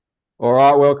All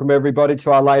right, welcome everybody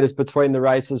to our latest Between the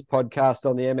Races podcast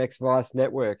on the MX Vice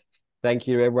Network. Thank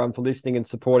you everyone for listening and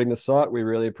supporting the site. We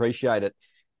really appreciate it.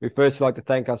 We first like to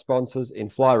thank our sponsors in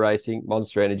Fly Racing,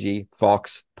 Monster Energy,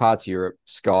 Fox, Parts Europe,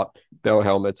 Scott, Bell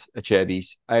Helmets,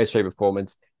 Acherbys, AS3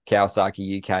 Performance,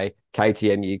 Kawasaki UK,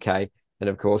 KTM UK, and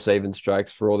of course Even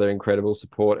Strokes for all their incredible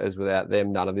support, as without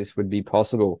them none of this would be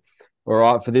possible. All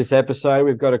right, for this episode,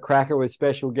 we've got a cracker with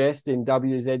special guest in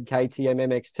WZ KTM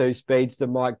MX2 Speedster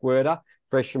Mike Gwerder,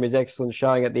 fresh from his excellent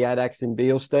showing at the ADAX in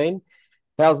Bielstein.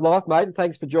 How's life, mate? And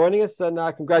thanks for joining us, and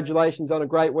congratulations on a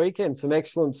great weekend. Some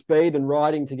excellent speed and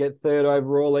riding to get third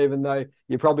overall, even though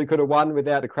you probably could have won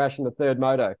without a crash in the third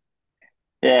moto.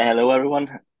 Yeah, hello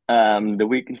everyone. The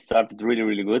weekend started really,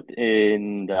 really good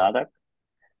in the ADAC.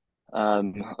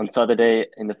 On Saturday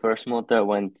in the first moto I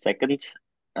went second,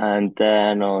 and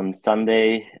then on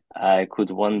Sunday I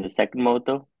could won the second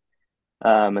moto.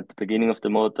 At the beginning of the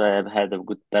moto I have had a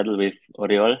good battle with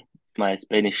Oriol, my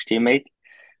Spanish teammate,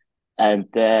 and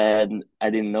then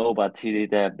I didn't know, but he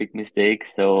did a big mistake.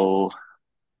 So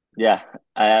yeah,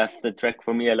 I have the track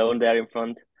for me alone there in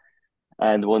front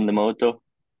and won the moto.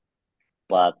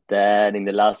 But then in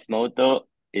the last moto,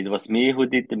 it was me who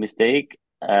did the mistake,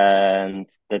 and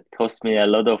that cost me a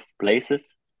lot of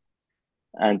places.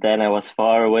 And then I was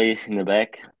far away in the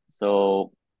back.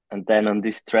 So, and then on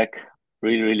this track,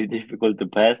 really, really difficult to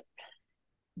pass.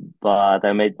 But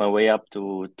I made my way up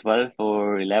to 12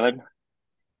 or 11.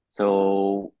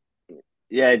 So,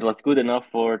 yeah, it was good enough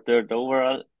for third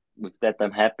overall. With that,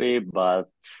 I'm happy. But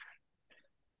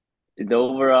in the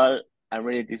overall, I'm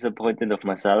really disappointed of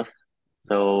myself.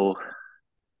 So,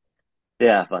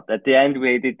 yeah, but at the end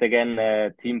we did again a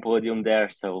team podium there,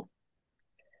 so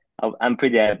I'm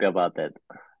pretty happy about that.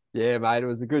 Yeah, mate, it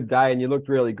was a good day and you looked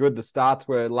really good. The starts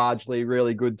were largely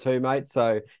really good too, mate.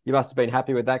 So you must have been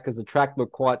happy with that because the track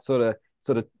looked quite sort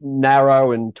of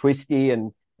narrow and twisty,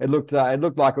 and it looked like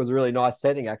it was a really nice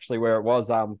setting actually where it was.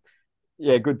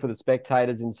 Yeah, good for the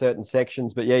spectators in certain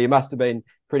sections. But yeah, you must have been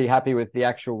pretty happy with the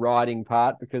actual riding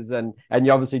part because and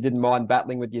you obviously didn't mind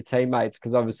battling with your teammates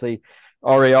because obviously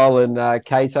Oriol and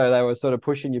Kato, they were sort of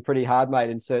pushing you pretty hard,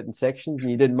 mate, in certain sections, and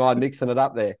you didn't mind mixing it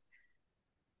up there.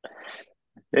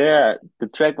 Yeah, the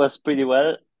track was pretty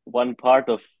well. One part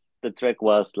of the track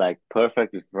was like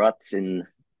perfect with ruts in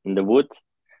the woods,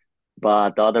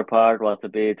 but the other part was a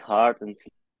bit hard and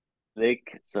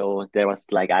slick, so there was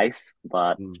like ice,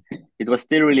 but Mm. it was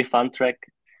still really fun track.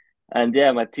 And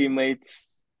yeah, my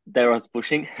teammates there was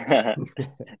pushing.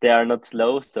 They are not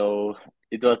slow, so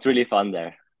it was really fun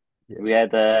there. Yeah. We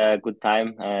had a good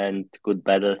time and good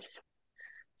battles.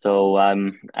 So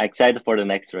I'm excited for the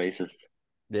next races.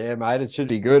 Yeah, mate, it should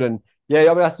be good. And yeah,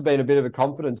 it must have been a bit of a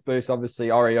confidence boost. Obviously,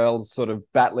 Oriel's sort of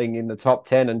battling in the top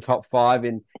 10 and top five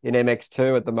in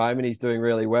MX2 at the moment. He's doing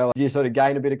really well. Do you sort of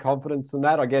gain a bit of confidence from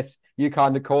that? I guess you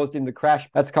kind of caused him to crash.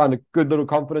 That's kind of good little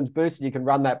confidence boost. And you can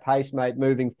run that pace, mate,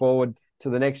 moving forward to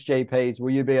the next GPs.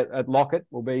 Will you be at Lockett?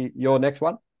 Will be your next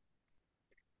one?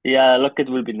 Yeah, Lockett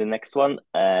will be the next one.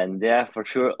 And yeah, for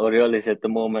sure, Oriol is at the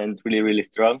moment really, really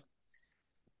strong.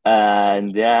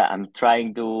 And yeah, I'm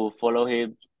trying to follow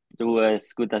him, do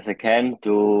as good as I can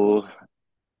to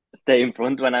stay in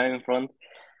front when I'm in front.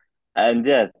 And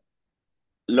yeah,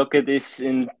 Lockett is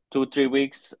in 2, 3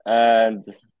 weeks. And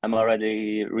I'm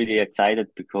already really excited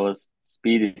because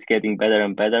speed is getting better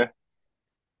and better.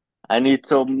 I need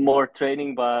some more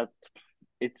training, but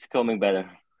it's coming better.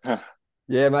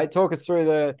 Yeah, mate. Talk us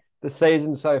through the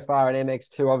season so far in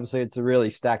MX2. Obviously, it's a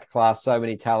really stacked class. So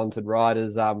many talented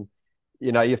riders.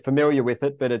 You're familiar with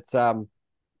it, but it's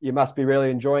you must be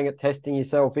really enjoying it, testing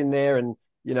yourself in there, and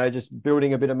just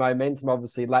building a bit of momentum.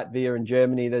 Obviously, Latvia and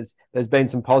Germany. There's been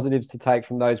some positives to take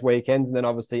from those weekends, and then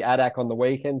obviously ADAC on the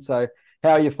weekend. So,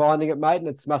 how are you finding it, mate? And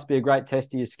it must be a great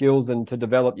test of your skills and to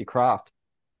develop your craft.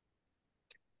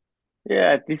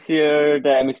 Yeah, this year the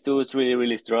MX2 is really,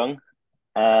 really strong.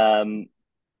 Um,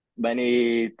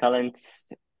 Many talents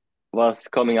was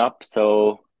coming up,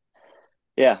 so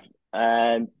yeah.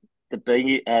 And at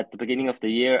the beginning of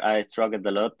the year, I struggled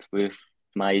a lot with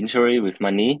my injury with my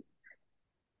knee.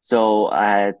 So I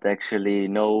had actually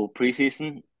no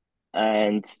preseason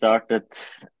and started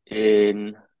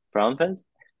in Frauenfeld.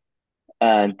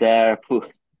 And there, phew,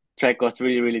 track was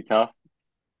really, really tough.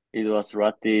 It was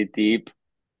rutty, deep,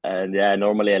 and yeah,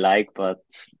 normally I like, but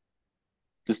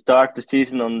to start the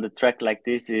season on the track like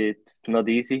this, it's not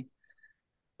easy.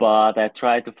 But I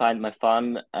tried to find my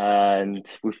fun, and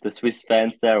with the Swiss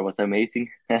fans there was amazing.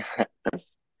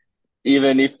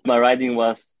 Even if my riding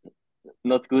was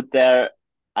not good there,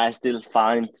 I still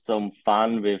find some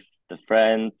fun with the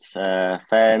friends,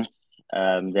 fans.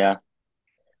 Yeah,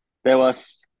 there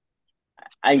was.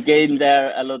 I gained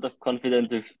there a lot of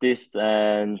confidence with this,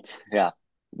 and yeah,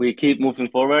 we keep moving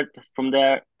forward from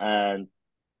there and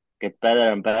get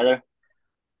better and better.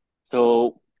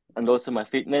 So, and also my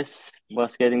fitness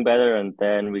was getting better, and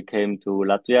then we came to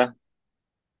Latvia.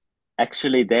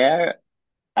 Actually, there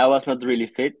I was not really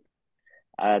fit.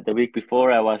 The week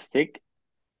before I was sick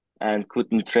and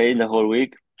couldn't train the whole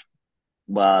week,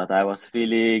 but I was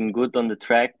feeling good on the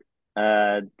track.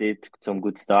 Did some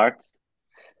good starts.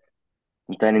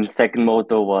 And then in second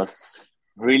moto was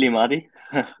really muddy.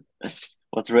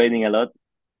 Was raining a lot,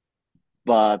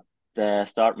 but the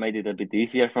start made it a bit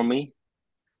easier for me.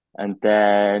 And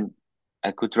then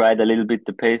I could ride a little bit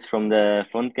the pace from the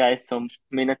front guys some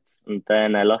minutes, and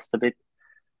then I lost a bit.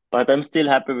 But I'm still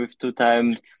happy with 2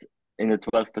 times in the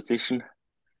 12th position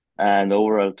and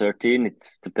overall 13.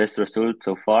 It's the best result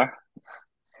so far.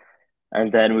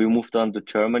 And then we moved on to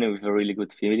Germany with a really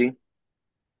good feeling.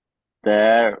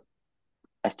 There,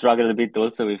 I struggled a bit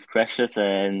also with crashes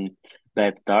and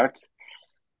bad starts.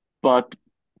 But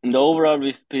in the overall,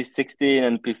 with P16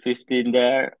 and P15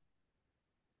 there,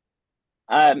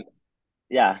 I'm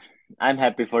yeah, I'm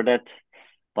happy for that.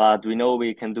 But we know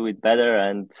we can do it better,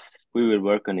 and we will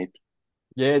work on it.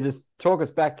 Yeah, just talk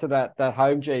us back to that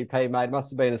home GP, mate.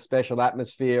 Must have been a special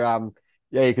atmosphere.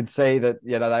 Yeah, you could see that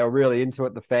they were really into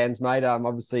it. The fans, mate.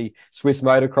 Obviously Swiss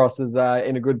motocross is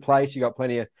in a good place. You got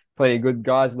plenty of good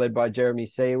guys led by Jeremy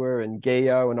Seewer and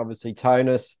Gio, and obviously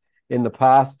Tonus in the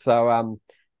past. So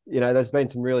there's been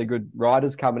some really good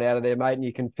riders coming out of there, mate, and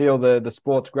you can feel the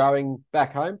sport's growing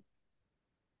back home.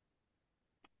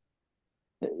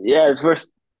 Yeah,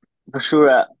 first for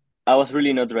sure. I was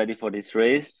really not ready for this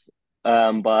race,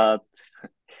 but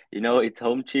it's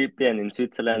home GP, and in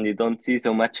Switzerland you don't see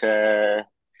so much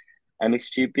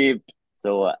MXGP.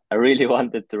 So I really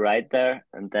wanted to ride there,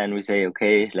 and then we say,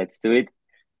 okay, let's do it.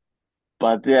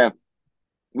 But yeah,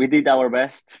 we did our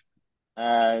best,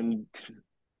 and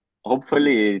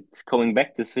hopefully it's coming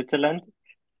back to Switzerland.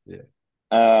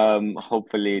 Yeah.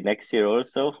 Hopefully next year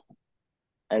also.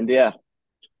 And yeah,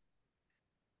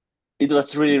 it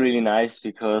was really, really nice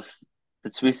because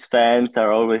the Swiss fans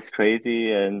are always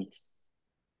crazy and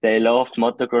they love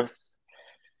motocross.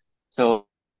 So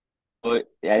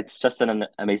yeah, it's just an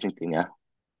amazing thing. Yeah.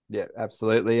 Yeah,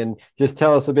 absolutely. And just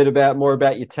tell us a bit more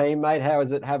about your team, mate. How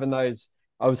is it having those?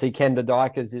 Obviously, Kenda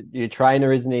Dyker's your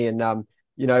trainer, isn't he? And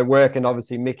work, and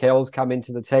obviously Mick Hell's come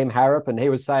into the team, Harrop, and he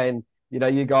was saying,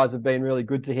 you guys have been really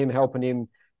good to him, helping him,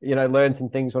 learn some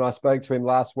things when I spoke to him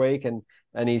last week,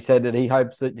 and he said that he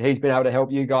hopes that he's been able to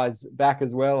help you guys back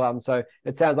as well. So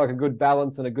it sounds like a good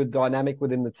balance and a good dynamic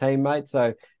within the team, mate.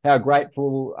 So how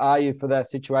grateful are you for that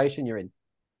situation you're in?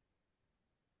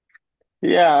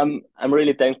 Yeah, I'm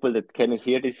really thankful that Ken is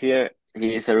here this year.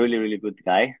 He's a really, really good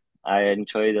guy. I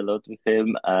enjoyed a lot with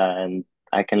him and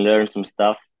I can learn some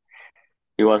stuff.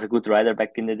 He was a good rider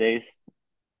back in the days.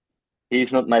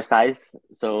 He's not my size,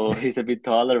 so he's a bit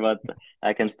taller, but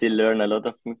I can still learn a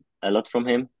lot from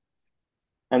him.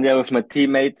 And yeah, with my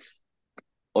teammates,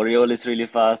 Oriol is really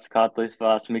fast, Kato is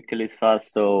fast, Mikkel is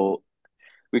fast, so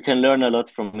we can learn a lot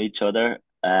from each other.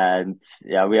 And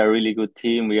yeah, we are a really good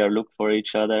team. We are look for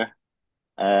each other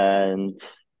and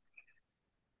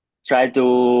try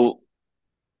to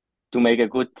make a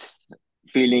good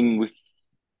feeling with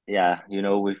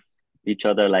with each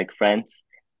other like friends.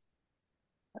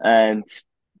 And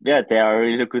yeah, they are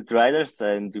really good riders,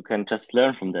 and you can just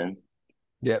learn from them.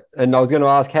 Yeah, and I was going to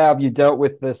ask, how have you dealt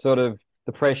with the sort of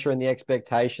the pressure and the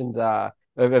expectations of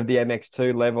the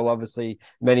MX2 level? Obviously,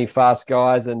 many fast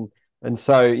guys, and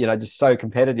so just so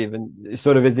competitive. And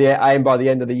sort of is the aim by the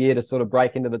end of the year to sort of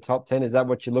break into the top 10? Is that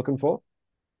what you're looking for?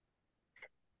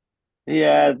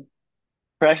 Yeah,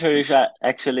 pressure is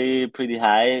actually pretty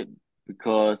high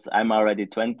because I'm already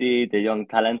 20. The young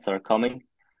talents are coming,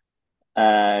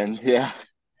 and yeah,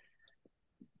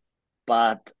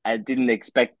 but I didn't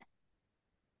expect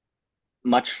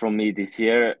much from me this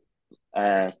year,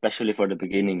 especially for the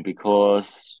beginning,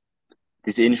 because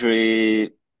this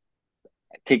injury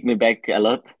kicked me back a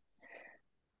lot.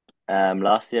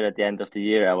 Last year at the end of the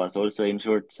year, I was also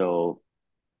injured, so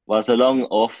was a long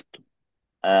off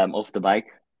the bike.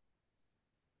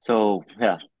 So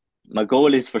yeah, my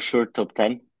goal is for sure top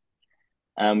 10.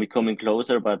 We're coming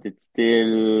closer, but it's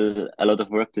still a lot of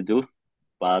work to do,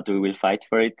 but we will fight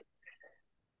for it.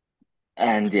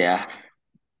 And yeah,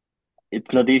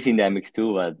 it's not easy in the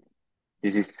MX2, but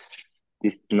this is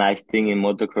this nice thing in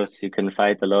motocross. You can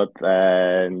fight a lot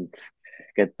and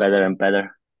get better and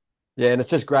better. Yeah, and it's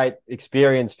just great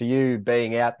experience for you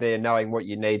being out there, knowing what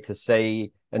you need to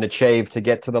see and achieve to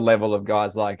get to the level of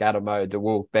guys like Adamo, De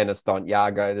Wolf, Benestant,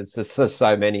 Yago. There's just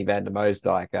so many Van der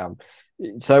Moosdijk.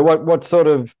 So what sort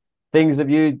of things have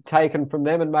you taken from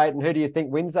them, and mate, and who do you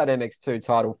think wins that MX2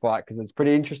 title fight? Because it's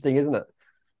pretty interesting, isn't it?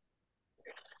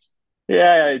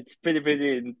 Yeah, it's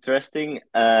pretty interesting.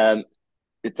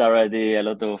 It's already a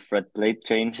lot of red plate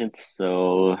changes,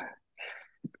 so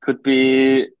it could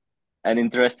be an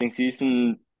interesting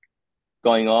season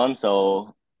going on.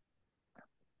 So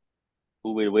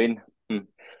who will win? Hmm.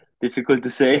 Difficult to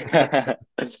say.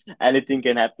 Anything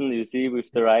can happen. You see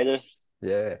with the riders,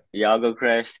 Yeah. Iago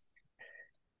crashed,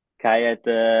 Kai had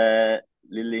a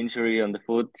little injury on the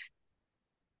foot.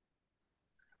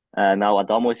 Now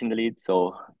Adamo is in the lead,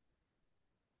 so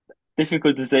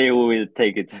difficult to say who will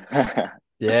take it.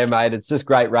 Yeah, mate, it's just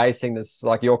great racing. There's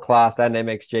like your class and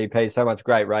MXGP, so much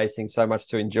great racing, so much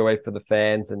to enjoy for the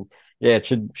fans, and yeah, it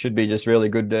should be just really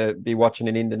good to be watching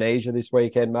in Indonesia this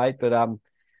weekend, mate. But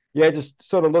yeah, just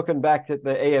sort of looking back at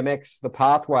the EMX, the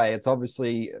pathway, it's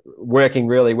obviously working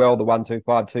really well. The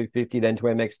 125, 250, then to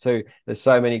MX2. There's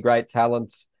so many great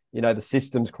talents. You know, the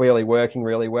system's clearly working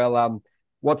really well.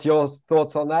 What's your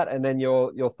thoughts on that? And then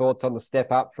your thoughts on the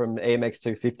step up from EMX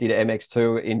 250 to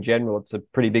MX2 in general? It's a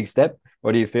pretty big step.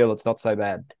 Or do you feel it's not so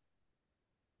bad?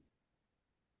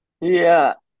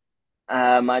 Yeah,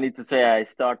 I need to say I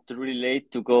started really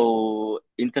late to go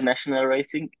international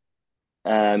racing.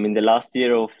 In the last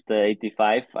year of the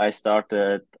 85, I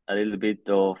started a little bit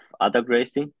of ADAC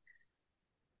racing,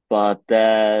 but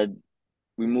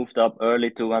we moved up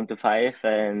early to 125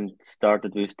 and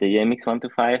started with the EMX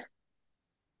 125.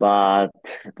 But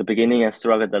at the beginning, I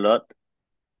struggled a lot,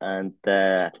 and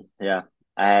yeah,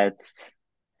 I had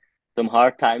some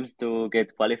hard times to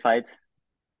get qualified.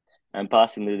 And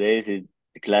passing the days, the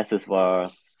classes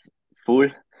was full,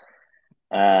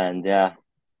 and yeah,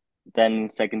 then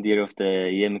second year of the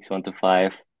EMX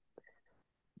 125,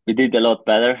 we did a lot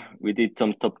better. We did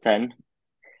some top 10.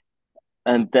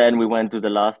 And then we went to the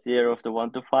last year of the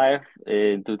 125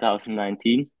 in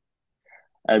 2019.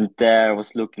 And there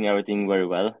was looking everything very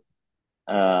well.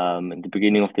 In the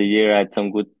beginning of the year, I had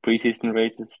some good preseason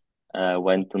races.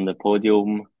 Went on the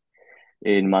podium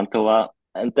in Mantova.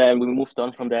 And then we moved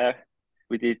on from there.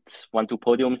 We did 1-2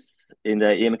 podiums in the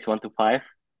EMX 125.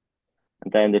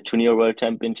 And then the Junior World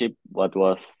Championship, what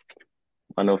was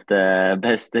one of the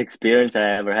best experience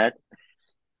I ever had.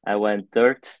 I went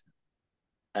third,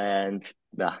 and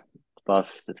yeah, it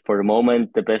was for the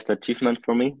moment the best achievement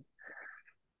for me.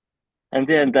 And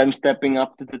then stepping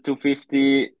up to the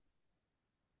 250,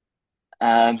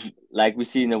 like we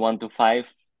see in the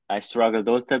 125, I struggled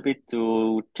also a bit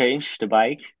to change the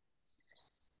bike.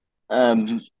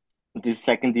 Um, this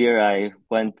second year I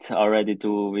went already to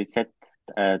WZ,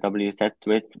 WZ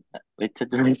with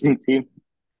the racing team.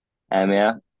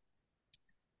 Yeah,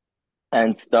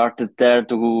 and started there to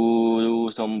do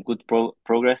some good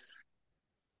progress.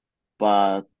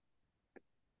 But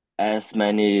as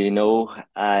many know,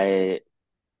 I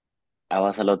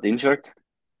was a lot injured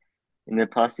in the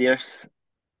past years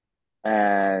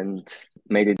and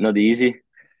made it not easy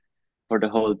for the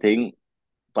whole thing.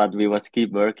 But we was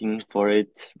keep working for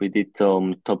it. We did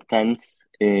some top tens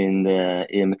in the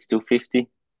EMX 250.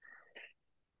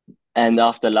 And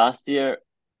after last year,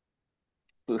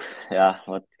 yeah,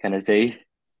 what can I say?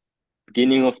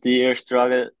 Beginning of the year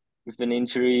struggle with an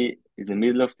injury, in the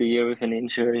middle of the year with an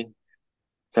injury.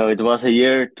 So it was a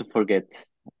year to forget,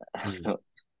 Mm.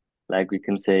 like we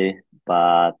can say.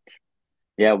 But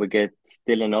yeah, we get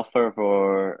still an offer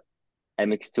for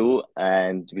MX2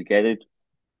 and we get it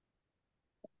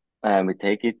and we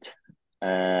take it.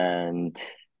 And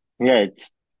yeah,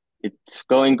 it's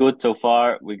going good so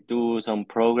far. We do some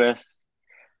progress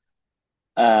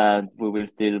and we will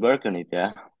still work on it.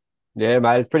 Yeah. Yeah,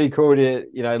 mate, it's pretty cool to,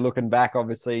 looking back,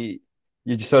 obviously,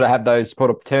 you just sort of have those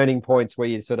sort of turning points where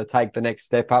you sort of take the next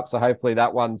step up. So hopefully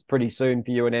that one's pretty soon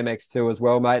for you in MX2 as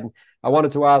well, mate. And I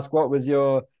wanted to ask, what was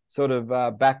your sort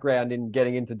of background in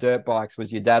getting into dirt bikes?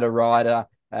 Was your dad a rider?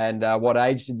 And what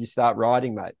age did you start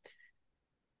riding, mate?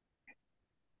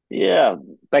 Yeah.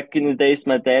 Back in the days,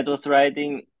 my dad was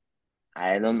riding.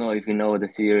 I don't know if you know the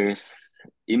series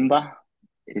IMBA.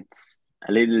 It's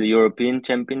a little European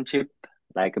championship,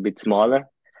 like a bit smaller.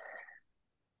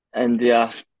 And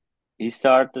yeah, he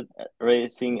started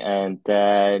racing, and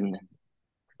then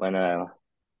when I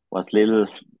was little,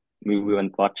 we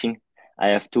went watching. I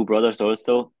have two brothers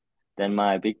also. Then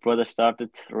my big brother started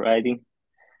riding,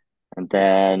 and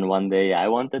then one day I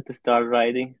wanted to start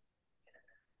riding.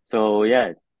 So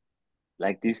yeah,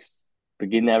 like this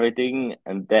begin everything,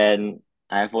 and then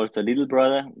I have also a little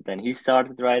brother. Then he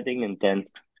started riding, and then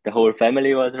the whole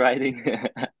family was riding.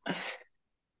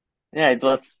 Yeah, it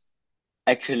was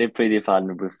actually pretty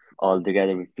fun with all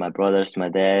together with my brothers, my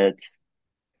dad.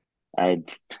 I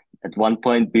at one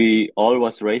point we all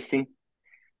was racing.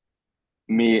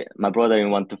 Me, my brother in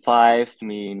 125,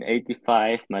 me in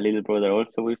 85, my little brother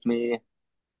also with me.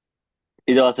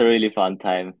 It was a really fun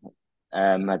time.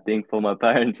 I think for my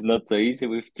parents, not so easy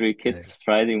with three Yeah. kids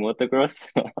riding motocross,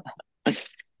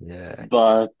 Yeah.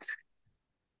 but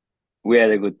we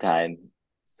had a good time.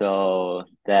 So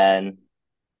then,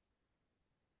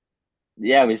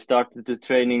 yeah, we started to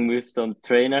training with some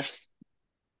trainers,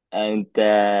 and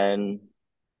then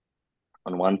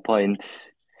on one point,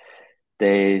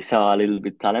 they saw a little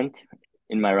bit talent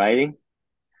in my riding.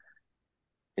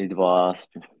 It was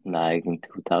like in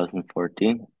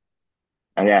 2014.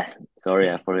 And yeah,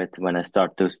 sorry, I forget when I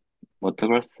started to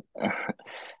motocross. I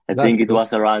think That's it cool.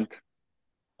 was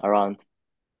around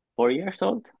 4 years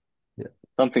old, Yeah.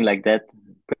 something like that,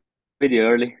 pretty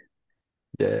early.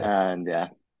 Yeah. And yeah,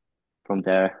 from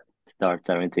there starts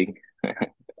everything.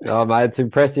 Oh, mate, it's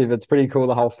impressive. It's pretty cool.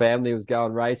 The whole family was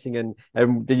going racing,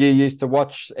 and did you used to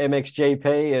watch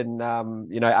MXGP and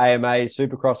AMA,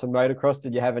 Supercross and Motocross?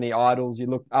 Did you have any idols you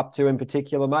looked up to in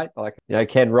particular, mate? Like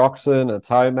Ken Roxon, a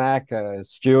Tomac,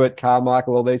 Stewart,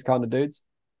 Carmichael, all these kind of dudes.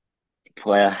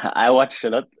 Well, I watched a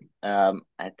lot.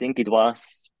 I think it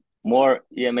was more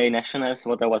EMA Nationals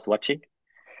what I was watching,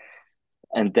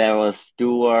 and there was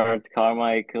Stewart,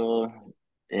 Carmichael,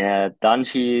 yeah,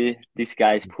 Dungy. These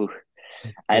guys, phew,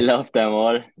 I love them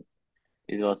all.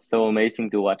 It was so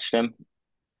amazing to watch them.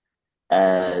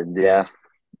 And yeah,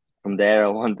 from there I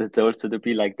wanted also to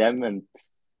be like them and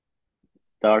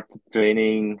start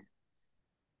training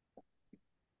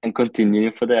and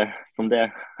continue from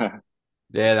there.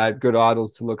 Yeah, they're good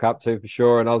idols to look up to for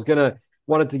sure. And I was gonna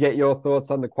wanted to get your thoughts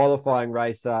on the qualifying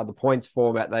race, the points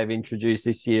format they've introduced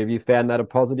this year. Have you found that a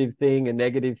positive thing, a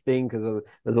negative thing? Because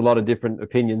there's a lot of different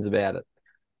opinions about it.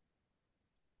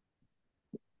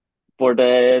 For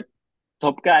the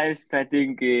top guys, I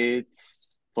think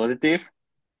it's positive.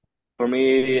 For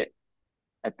me,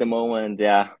 at the moment,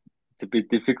 yeah, it's a bit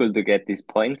difficult to get these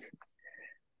points.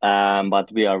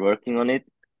 But we are working on it.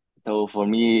 So for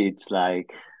me, it's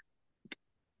like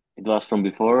it was from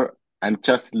before. I'm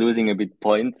just losing a bit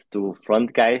points to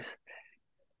front guys,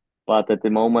 but at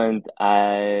the moment,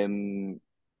 I'm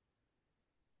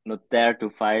not there to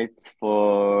fight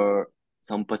for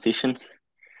some positions.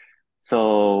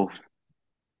 So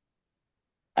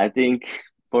I think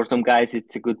for some guys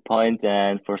it's a good point,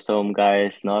 and for some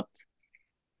guys not.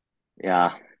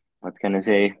 Yeah, what can I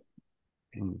say?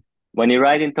 Mm. When you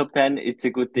ride in top 10, it's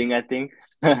a good thing, I think.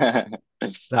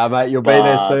 No, mate, you'll be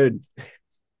there But soon.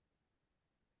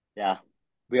 yeah,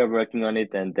 we are working on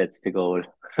it, and that's the goal.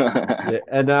 Yeah,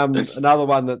 and another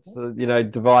one that's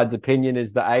divides opinion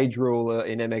is the age rule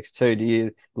in MX2. Do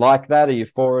you like that? Are you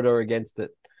for it or against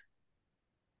it?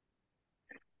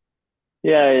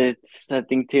 Yeah, it's I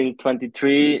think till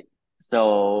 23,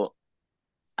 so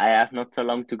I have not so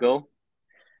long to go.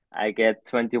 I get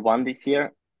 21 this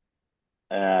year.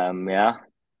 Yeah,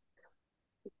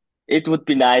 it would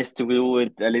be nice to do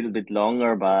it a little bit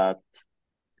longer, but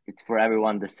it's for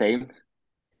everyone the same.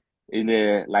 In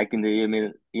the like in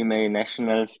the EMA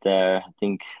nationals, there I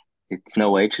think it's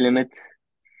no age limit,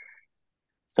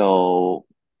 so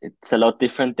it's a lot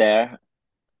different there.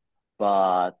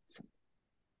 But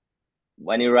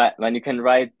when you can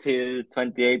ride till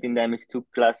 28 in the MX2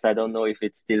 class, I don't know if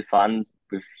it's still fun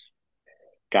with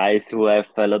guys who have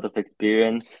a lot of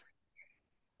experience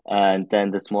and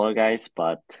then the small guys.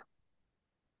 But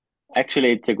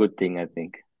actually, it's a good thing, I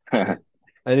think. Yeah.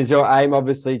 And is your aim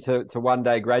obviously to one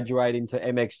day graduate into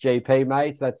MXGP,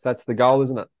 mate? That's the goal,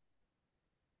 isn't it?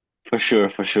 For sure,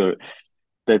 for sure.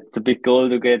 That's the big goal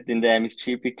to get in the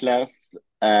MXGP class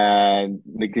and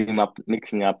mixing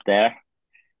up there.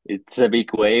 It's a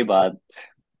big way, but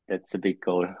that's a big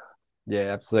goal.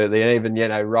 Yeah, absolutely. And even,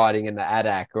 riding in the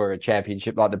ADAC or a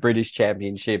championship like the British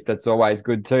Championship, that's always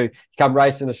good too. Come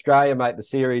race in Australia, mate. The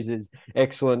series is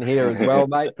excellent here as well,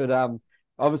 mate. But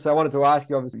obviously I wanted to ask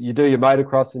you, obviously you do your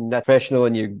motocross and that's professional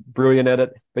and you're brilliant at it,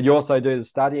 but you also do the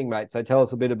studying, mate. So tell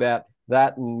us a bit about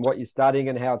that and what you're studying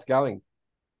and how it's going.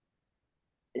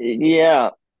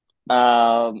 Yeah,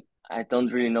 I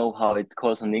don't really know how it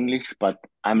calls in English, but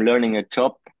I'm learning a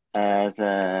job as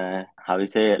a how you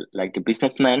say like a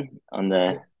businessman Yep. on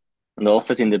the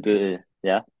office in the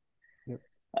yeah. Yep.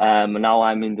 Now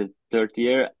I'm in the third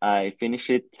year. I finished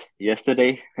it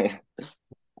yesterday.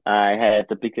 I had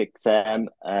a big exam,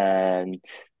 and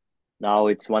now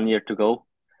it's 1 year to go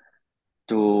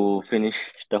to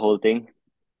finish the whole thing.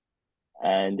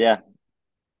 And yeah,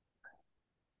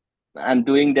 I'm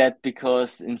doing that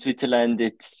because in Switzerland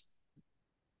it's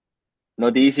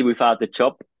not easy without a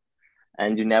job.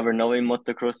 and you never know in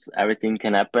motocross. Everything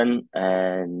can happen,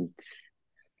 and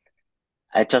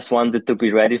I just wanted to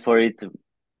be ready for it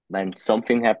when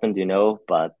something happened,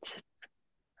 but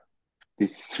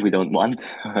this we don't want.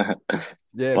 Yeah,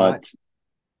 mate. But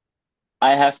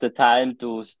I have the time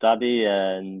to study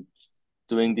and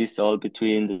doing this all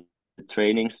between the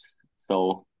trainings.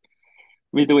 So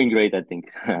we're doing great, I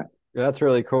think. Yeah, that's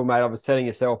really cool, mate. I was setting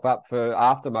yourself up for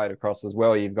after motocross as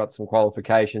well. You've got some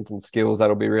qualifications and skills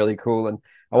that'll be really cool. And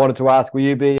I wanted to ask, will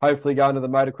you be hopefully going to the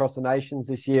Motocross of Nations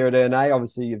this year at ERNA?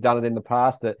 Obviously, you've done it in the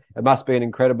past. It must be an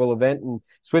incredible event. And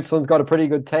Switzerland's got a pretty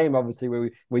good team. Obviously,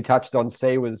 we touched on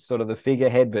C was sort of the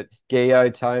figurehead, but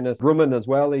Gio, Tonus, Brumman as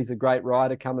well. He's a great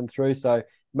rider coming through. So it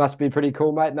must be pretty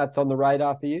cool, mate. And that's on the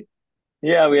radar for you.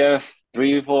 Yeah, we have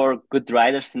 3 or 4 good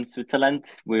riders in Switzerland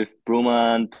with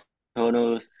Bruman,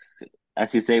 Tonus,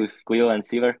 as you say, with Guyo and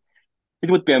Siever. It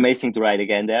would be amazing to ride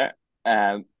again there.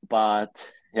 But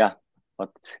yeah, what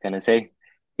can I say?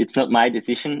 It's not my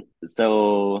decision,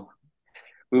 so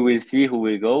we will see who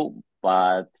will go.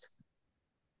 But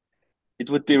it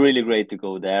would be really great to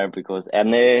go there because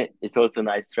Erne is also a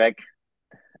nice track.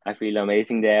 I feel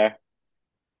amazing there,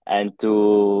 and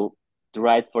to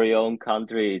ride for your own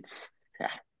country, it's yeah,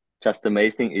 just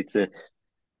amazing.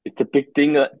 It's a big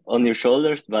thing on your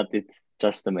shoulders, but it's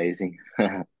just amazing.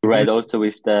 To ride also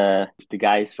with the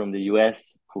guys from the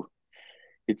US.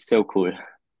 It's so cool.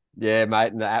 Yeah,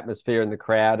 mate, and the atmosphere and the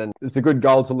crowd. And it's a good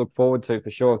goal to look forward to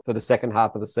for sure for the second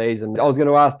half of the season. I was going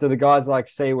to ask, do the guys like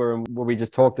Siwa and what we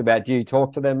just talked about, do you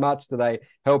talk to them much? Do they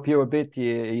help you a bit? Are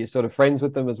you sort of friends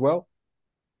with them as well?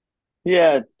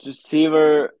 Yeah, to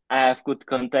Seaver, I have good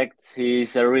contacts.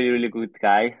 He's a really, really good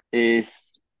guy.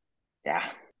 Yeah,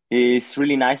 he's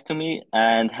really nice to me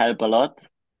and help a lot.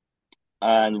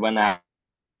 And when I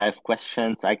have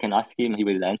questions, I can ask him, he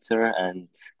will answer, and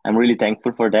I'm really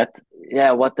thankful for that.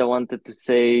 Yeah, what I wanted to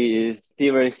say is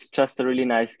Steve is just a really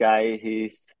nice guy.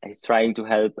 He's trying to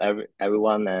help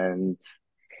everyone, and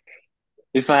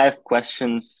if I have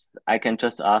questions, I can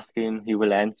just ask him. He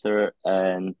will answer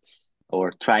and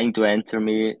or trying to answer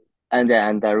me, and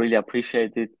I really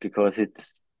appreciate it because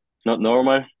it's not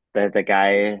normal that the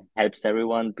guy helps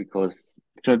everyone because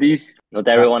it's not easy. Not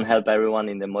No. everyone help everyone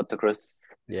in the motocross.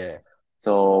 Yeah.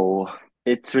 So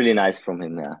it's really nice from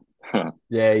him, yeah.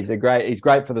 Yeah, he's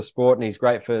great for the sport and he's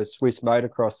great for Swiss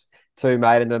motocross too,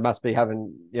 mate. And it must be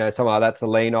having, someone like that to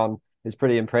lean on is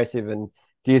pretty impressive. And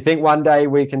do you think one day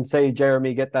we can see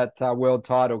Jeremy get that world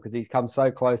title? Because he's come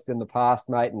so close in the past,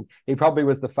 mate. And he probably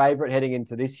was the favourite heading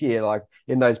into this year. Like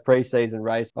in those preseason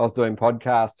races, I was doing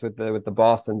podcasts with the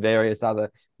boss and various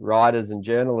other riders and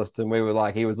journalists, and we were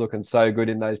like, he was looking so good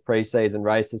in those preseason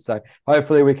races. So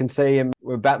hopefully we can see him.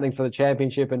 We're battling for the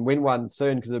championship and win one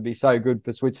soon because it'd be so good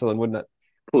for Switzerland, wouldn't it?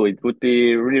 Cool. It would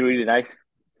be really, really nice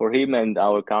for him and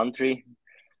our country.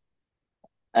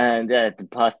 And yeah, the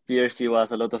past years he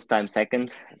was a lot of time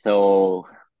second, so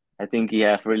I think he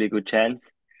have really good chance.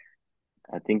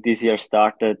 I think this year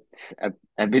started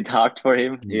a bit hard for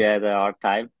him. He Mm. had a hard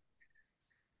time,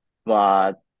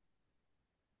 but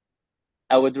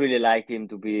I would really like him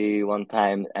to be one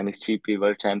time MXGP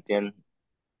world champion.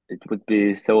 It would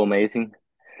be so amazing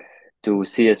to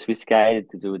see a Swiss guy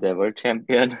to do the world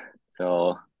champion.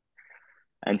 So,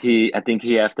 and I think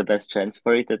he have the best chance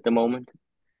for it at the moment.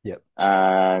 Yep.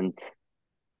 And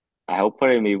I hope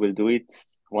for him he will do it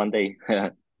one day.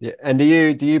 Yeah. And do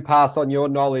you pass on your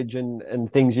knowledge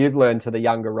and things you've learned to the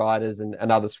younger riders and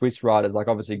other Swiss riders? Like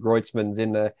obviously Kreutzmann's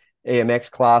in the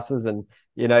EMX classes, and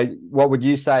what would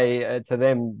you say to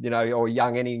them? Or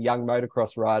any young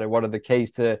motocross rider, what are the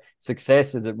keys to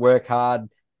success? Is it work hard,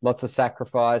 lots of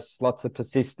sacrifice, lots of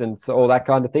persistence, all that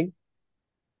kind of thing?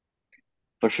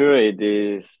 For sure, it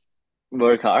is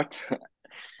work hard,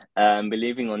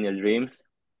 believing on your dreams.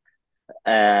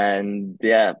 And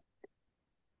yeah,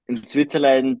 in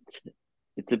Switzerland,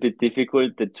 it's a bit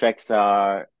difficult. The tracks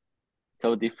are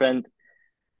so different.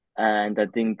 And I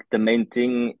think the main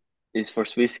thing is for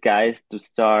Swiss guys to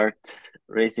start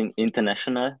racing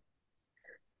international.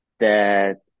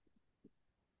 That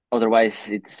otherwise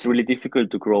it's really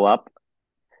difficult to grow up.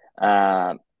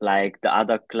 Like the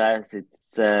other class,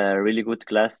 it's a really good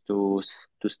class to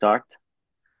start.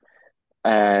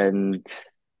 And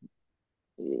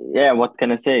yeah, what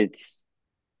can I say? It's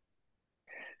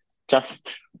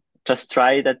just just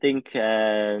try it, I think,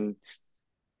 and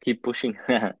keep pushing.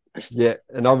 Yeah,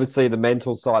 and obviously the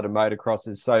mental side of motocross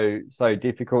is so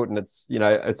difficult, and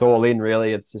it's all in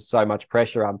really. It's just so much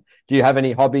pressure. Do you have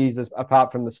any hobbies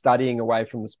apart from the studying away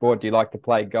from the sport? Do you like to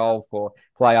play golf or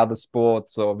play other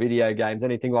sports or video games,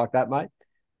 anything like that, mate?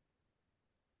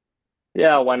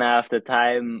 Yeah, when I have the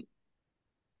time,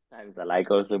 Sometimes I like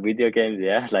also video games,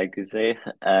 yeah, like you say.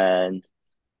 And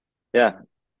yeah,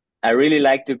 I really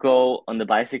like to go on the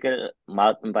bicycle,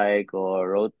 mountain bike or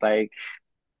road bike.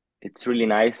 It's really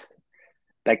nice.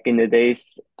 Back in the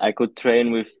days, I could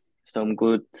train with some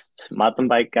good mountain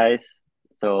bike guys.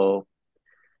 So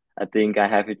I think I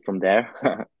have it from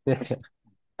there.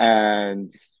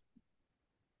 And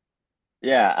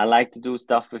yeah, I like to do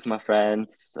stuff with my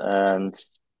friends, and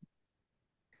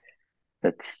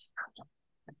that's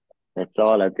that's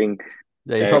all. I think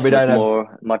Yeah, you there's probably not don't have.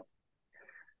 more much.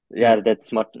 Yeah, Yeah,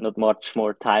 that's not much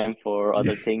more time for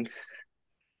other things.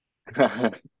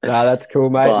 no, that's cool,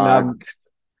 mate. And But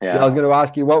yeah, I was yeah, going to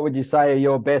ask you, what would you say are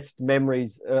your best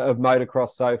memories of motocross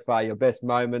so far? Your best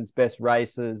moments, best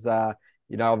races?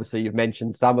 Obviously you've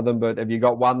mentioned some of them, but have you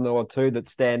got one or two that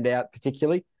stand out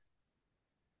particularly?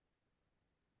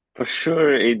 for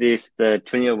sure, it is the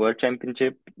Junior World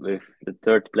Championship with the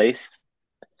third place.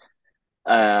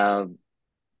 Uh,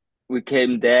 we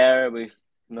came there with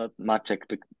not much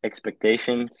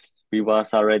expectations. We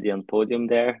was already on podium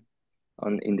there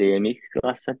on in the MX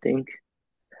class, I think.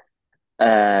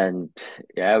 And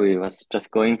yeah, we was just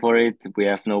going for it. We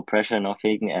have no pressure,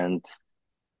 nothing, and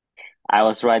I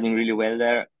was riding really well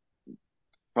there.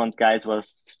 Front guys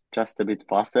was just a bit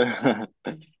faster,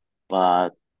 but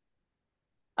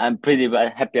I'm pretty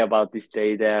happy about this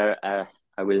day there.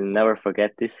 I will never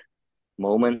forget this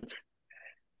moment.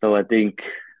 So I think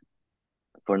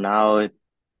for now,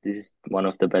 this is one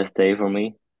of the best day for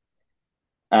me.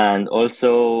 And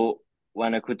also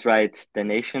when I could ride the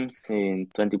Nations in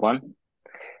 21,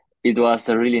 it was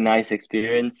a really nice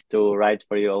experience to ride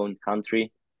for your own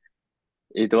country.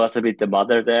 It was a bit the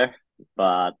mother there,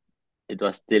 but it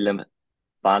was still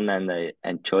fun and I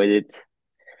enjoyed it.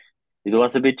 It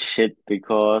was a bit shit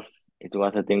because it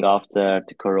was, I think, after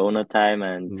the Corona time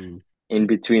and Mm. in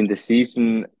between the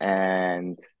season,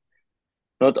 and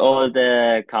not all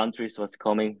the countries was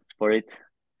coming for it.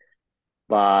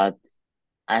 But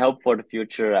I hope for the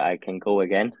future I can go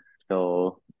again,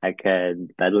 so I can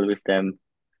battle with them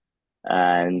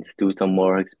and do some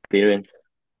more experience.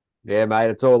 Yeah, mate,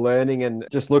 it's all learning and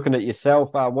just looking at yourself.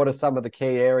 What are some of the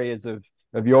key areas of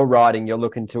your riding you're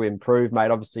looking to improve,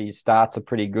 mate? Obviously, your starts are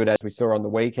pretty good as we saw on the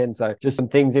weekend. So, just some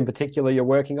things in particular you're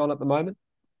working on at the moment.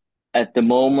 At the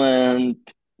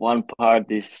moment, one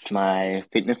part is my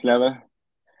fitness level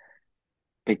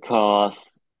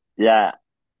because, yeah,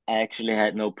 I actually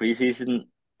had no preseason.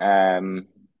 Um,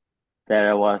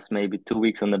 there I was maybe 2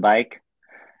 weeks on the bike,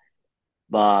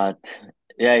 but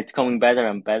yeah, it's coming better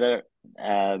and better.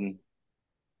 Um,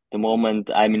 the moment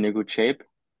I'm in a good shape,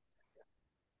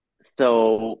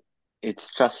 so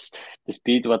it's just the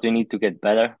speed what we need to get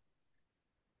better.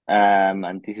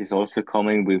 And this is also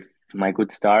coming with my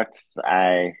good starts.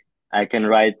 I can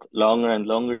ride longer and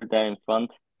longer there in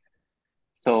front.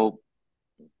 So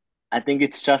I think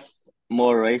it's just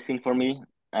more racing for me,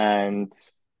 and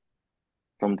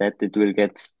from that it will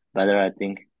get better, I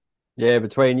think. Yeah,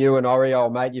 between you and Oriole,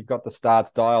 mate, you've got the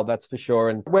starts dialed, that's for sure.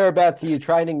 And whereabouts are you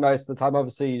training most of the time?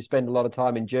 Obviously, you spend a lot of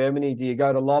time in Germany. Do you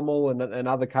go to Lommel and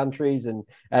other countries?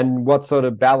 And what sort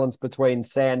of balance between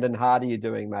sand and hard are you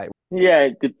doing, mate? Yeah,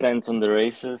 it depends on the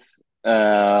races.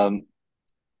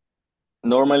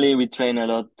 Normally we train a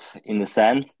lot in the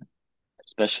sand,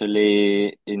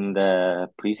 especially in the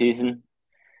preseason,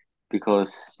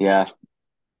 because yeah,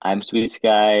 I'm Swiss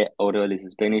guy, Odell is a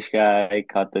Spanish guy,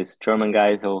 Kato is German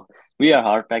guy, so we are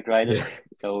hardback Yeah. riders.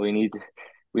 So we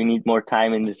need more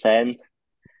time in the sand.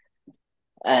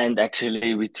 And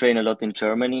actually, we train a lot in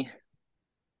Germany.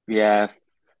 We have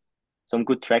some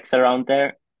good tracks around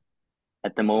there.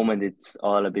 At the moment, it's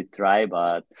all a bit dry,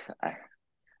 but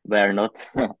we're not.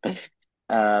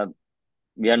 uh,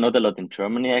 we are not a lot in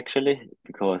Germany actually,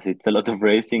 because it's a lot of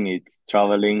racing. It's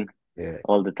traveling Yeah.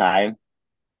 all the time,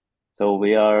 so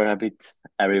we are a bit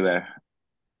everywhere.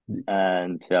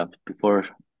 And yeah, before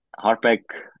hardback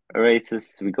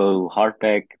races, we go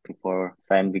hardback. Before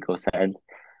sand, we go sand.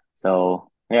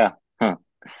 So yeah. Huh.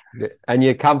 Yeah. And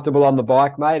you're comfortable on the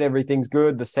bike, mate. Everything's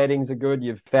good. The settings are good.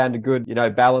 You've found a good,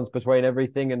 balance between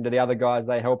everything. And to the other guys,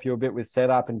 they help you a bit with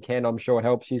setup. And Ken, I'm sure,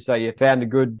 helps you. So you found a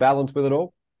good balance with it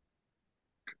all.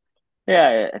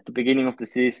 Yeah, at the beginning of the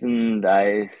season,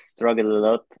 I struggled a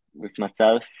lot with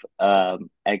myself.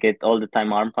 I get all the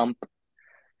time arm pump.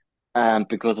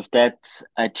 Because of that,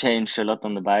 I changed a lot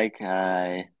on the bike.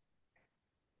 I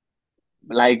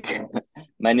like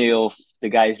many of the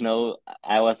guys know,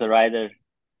 I was a rider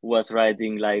who was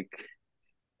riding like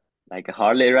a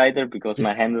Harley rider because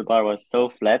my handlebar was so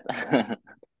flat.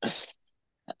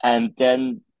 And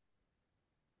then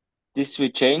this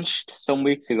we changed some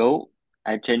weeks ago.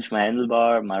 I changed my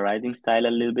handlebar, my riding style a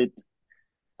little bit.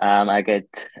 I get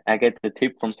the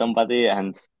tip from somebody,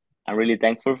 and I'm really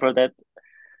thankful for that.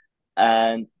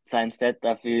 And since that,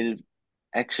 I feel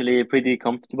actually pretty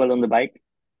comfortable on the bike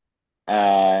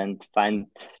and find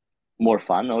more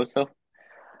fun also.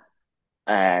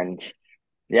 And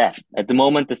yeah, at the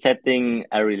moment, the setting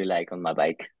I really like on my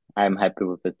bike. I'm happy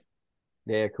with it.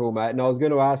 Yeah, cool, mate. And I was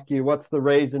going to ask you, what's the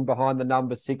reason behind the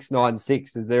number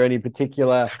 696? Is there any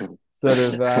particular sort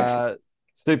of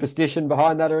superstition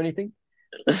behind that or anything?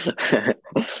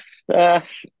 uh,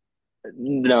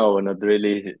 no, not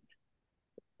really.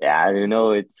 Yeah, you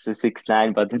know, it's a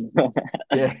 6'9", but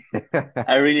Yeah.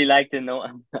 I really like the no.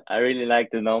 I really like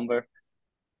the number.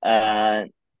 Uh,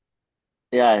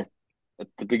 yeah, at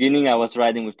the beginning I was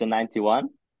riding with the 91.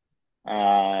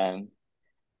 Um,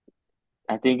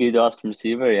 I think it was from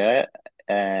Silver, yeah,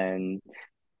 and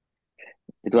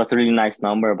it was a really nice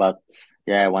number. But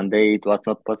yeah, one day it was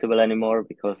not possible anymore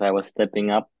because I was stepping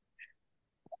up,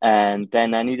 and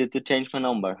then I needed to change my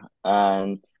number,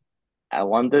 and I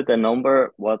wanted a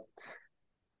number what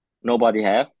nobody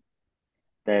have.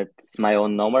 That's my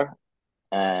own number,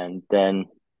 and then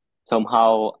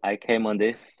somehow I came on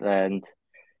this, and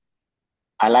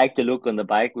I like the look on the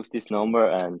bike with this number,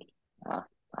 and uh,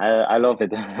 I love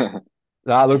it.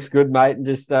 That looks good, mate. And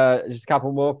just a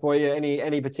couple more for you.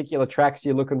 Any particular tracks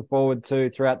you're looking forward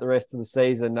to throughout the rest of the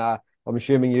season? I'm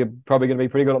assuming you're probably going to be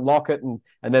pretty good at Lockett and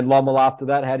then Lommel after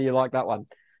that. How do you like that one?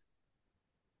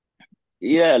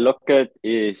 Yeah, Lockett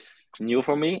is new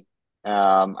for me.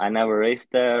 I never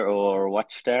raced there or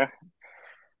watched there,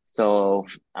 so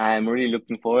I'm really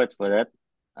looking forward for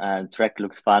that. Track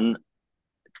looks fun.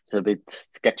 It's a bit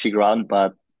sketchy ground,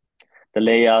 but the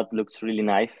layout looks really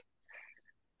nice.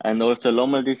 And also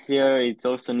Lommel this year, it's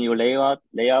also new layout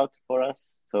for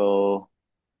us. So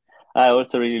I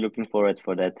also really looking forward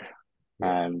for that.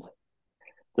 Yeah. And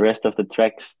the rest of the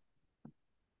tracks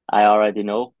I already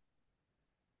know.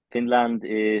 Finland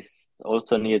is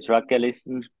also near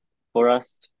listen for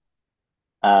us.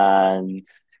 And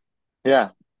yeah,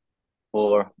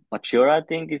 for Mature, I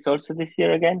think is also this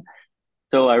year again.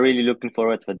 So I'm really looking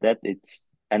forward for that. It's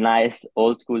a nice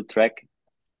old school track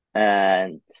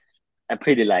and I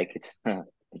pretty like it.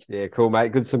 Yeah, cool,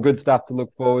 mate. Some good stuff to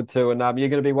look forward to. And you're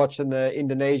going to be watching the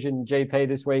Indonesian GP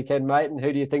this weekend, mate. And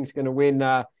who do you think's going to win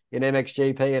in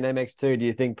MXGP and MX2? Do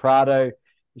you think Prado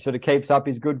sort of keeps up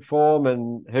his good form,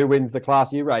 and who wins the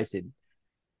Class U race in?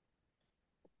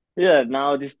 Yeah,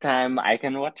 now this time I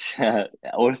can watch.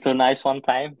 Also nice one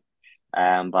time.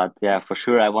 But yeah, for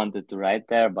sure I wanted to ride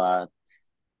there, but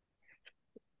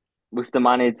with the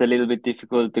money it's a little bit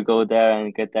difficult to go there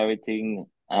and get everything.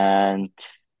 And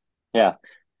yeah,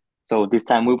 so this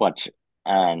time we watch.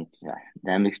 And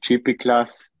the MXGP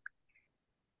class,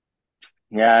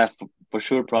 yeah, for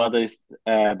sure Prada is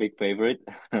a big favorite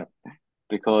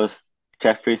because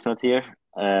Jeffrey is not here.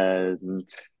 And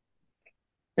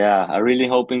yeah, I'm really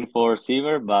hoping for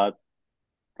Seaver, but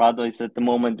Prado is at the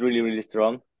moment really, really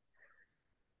strong.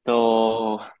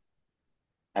 So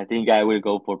I think I will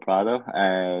go for Prado.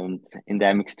 And in the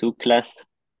MX2 class,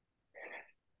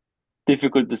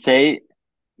 difficult to say.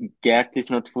 Gert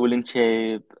is not full in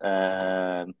shape.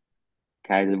 Kyle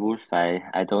Wolf,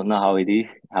 I don't know how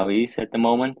he is at the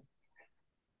moment.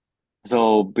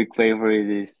 So big favorite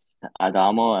is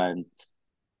Adamo, and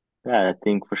yeah, I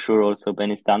think for sure also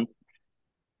Benny Stan.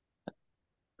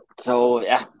 So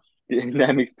yeah, the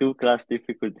dynamics two class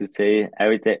difficult to say.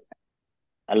 Every day,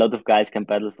 a lot of guys can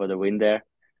battle for the win there.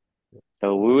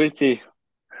 So we will see.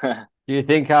 Do you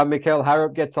think Mikel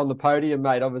Harrop gets on the podium,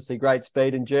 mate? Obviously, great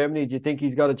speed in Germany. Do you think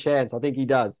he's got a chance? I think he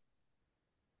does.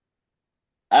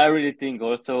 I really think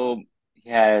also he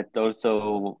had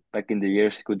also back in the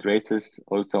years good races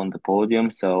also on the podium.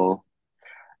 So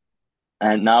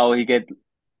and now he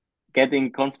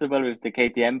getting comfortable with the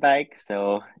KTM bike.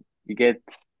 So you get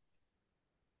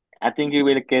I think he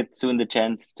will get soon the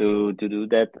chance to do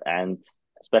that, and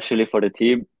especially for the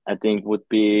team, I think would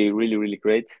be really really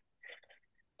great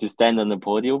to stand on the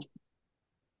podium.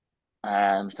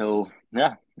 So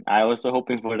yeah, I also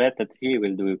hoping for that he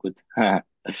will do it good.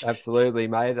 Absolutely,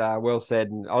 mate. Well said.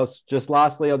 And I just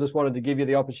wanted to give you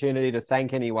the opportunity to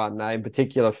thank anyone, in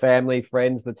particular, family,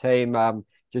 friends, the team.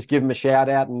 Just give them a shout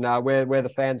out and where the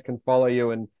fans can follow you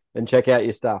and check out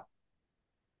your stuff.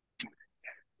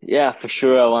 Yeah, for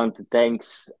sure. I want to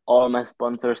thanks all my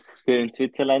sponsors here in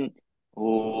Switzerland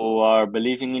who are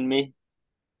believing in me.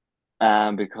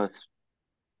 Because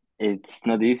it's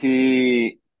not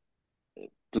easy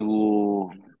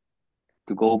to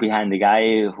to go behind the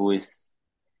guy who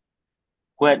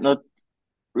had not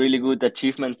really good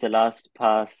achievements the last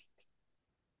past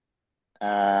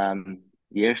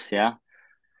years, yeah.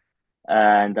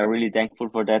 And I'm really thankful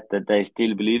for that they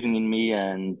still believing in me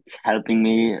and helping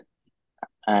me.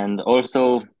 And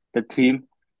also the team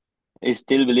is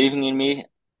still believing in me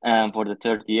for the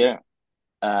third year.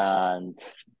 And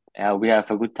yeah, we have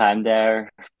a good time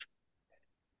there,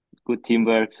 good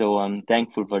teamwork. So I'm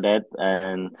thankful for that.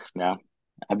 And yeah,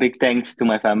 a big thanks to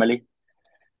my family,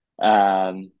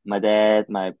 my dad,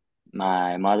 my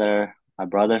mother, my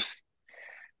brothers.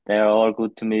 They're all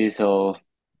good to me. So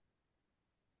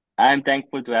I'm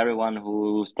thankful to everyone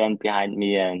who stand behind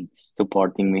me and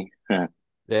supporting me.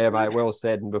 Yeah, mate, well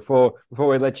said. And before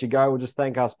we let you go, we'll just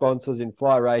thank our sponsors in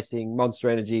Fly Racing, Monster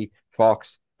Energy,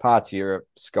 Fox, Parts Europe,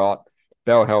 Scott,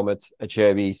 Bell Helmets,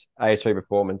 Acherbys, AS3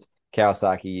 Performance,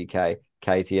 Kawasaki UK,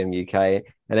 KTM UK,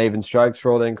 and even Strokes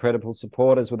for all their incredible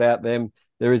supporters. Without them,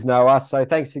 there is no us. So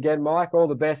thanks again, Mike. All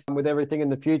the best with everything in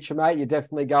the future, mate. You're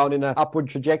definitely going in an upward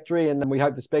trajectory, and we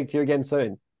hope to speak to you again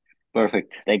soon.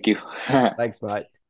 Perfect. Thank you. Thanks, mate.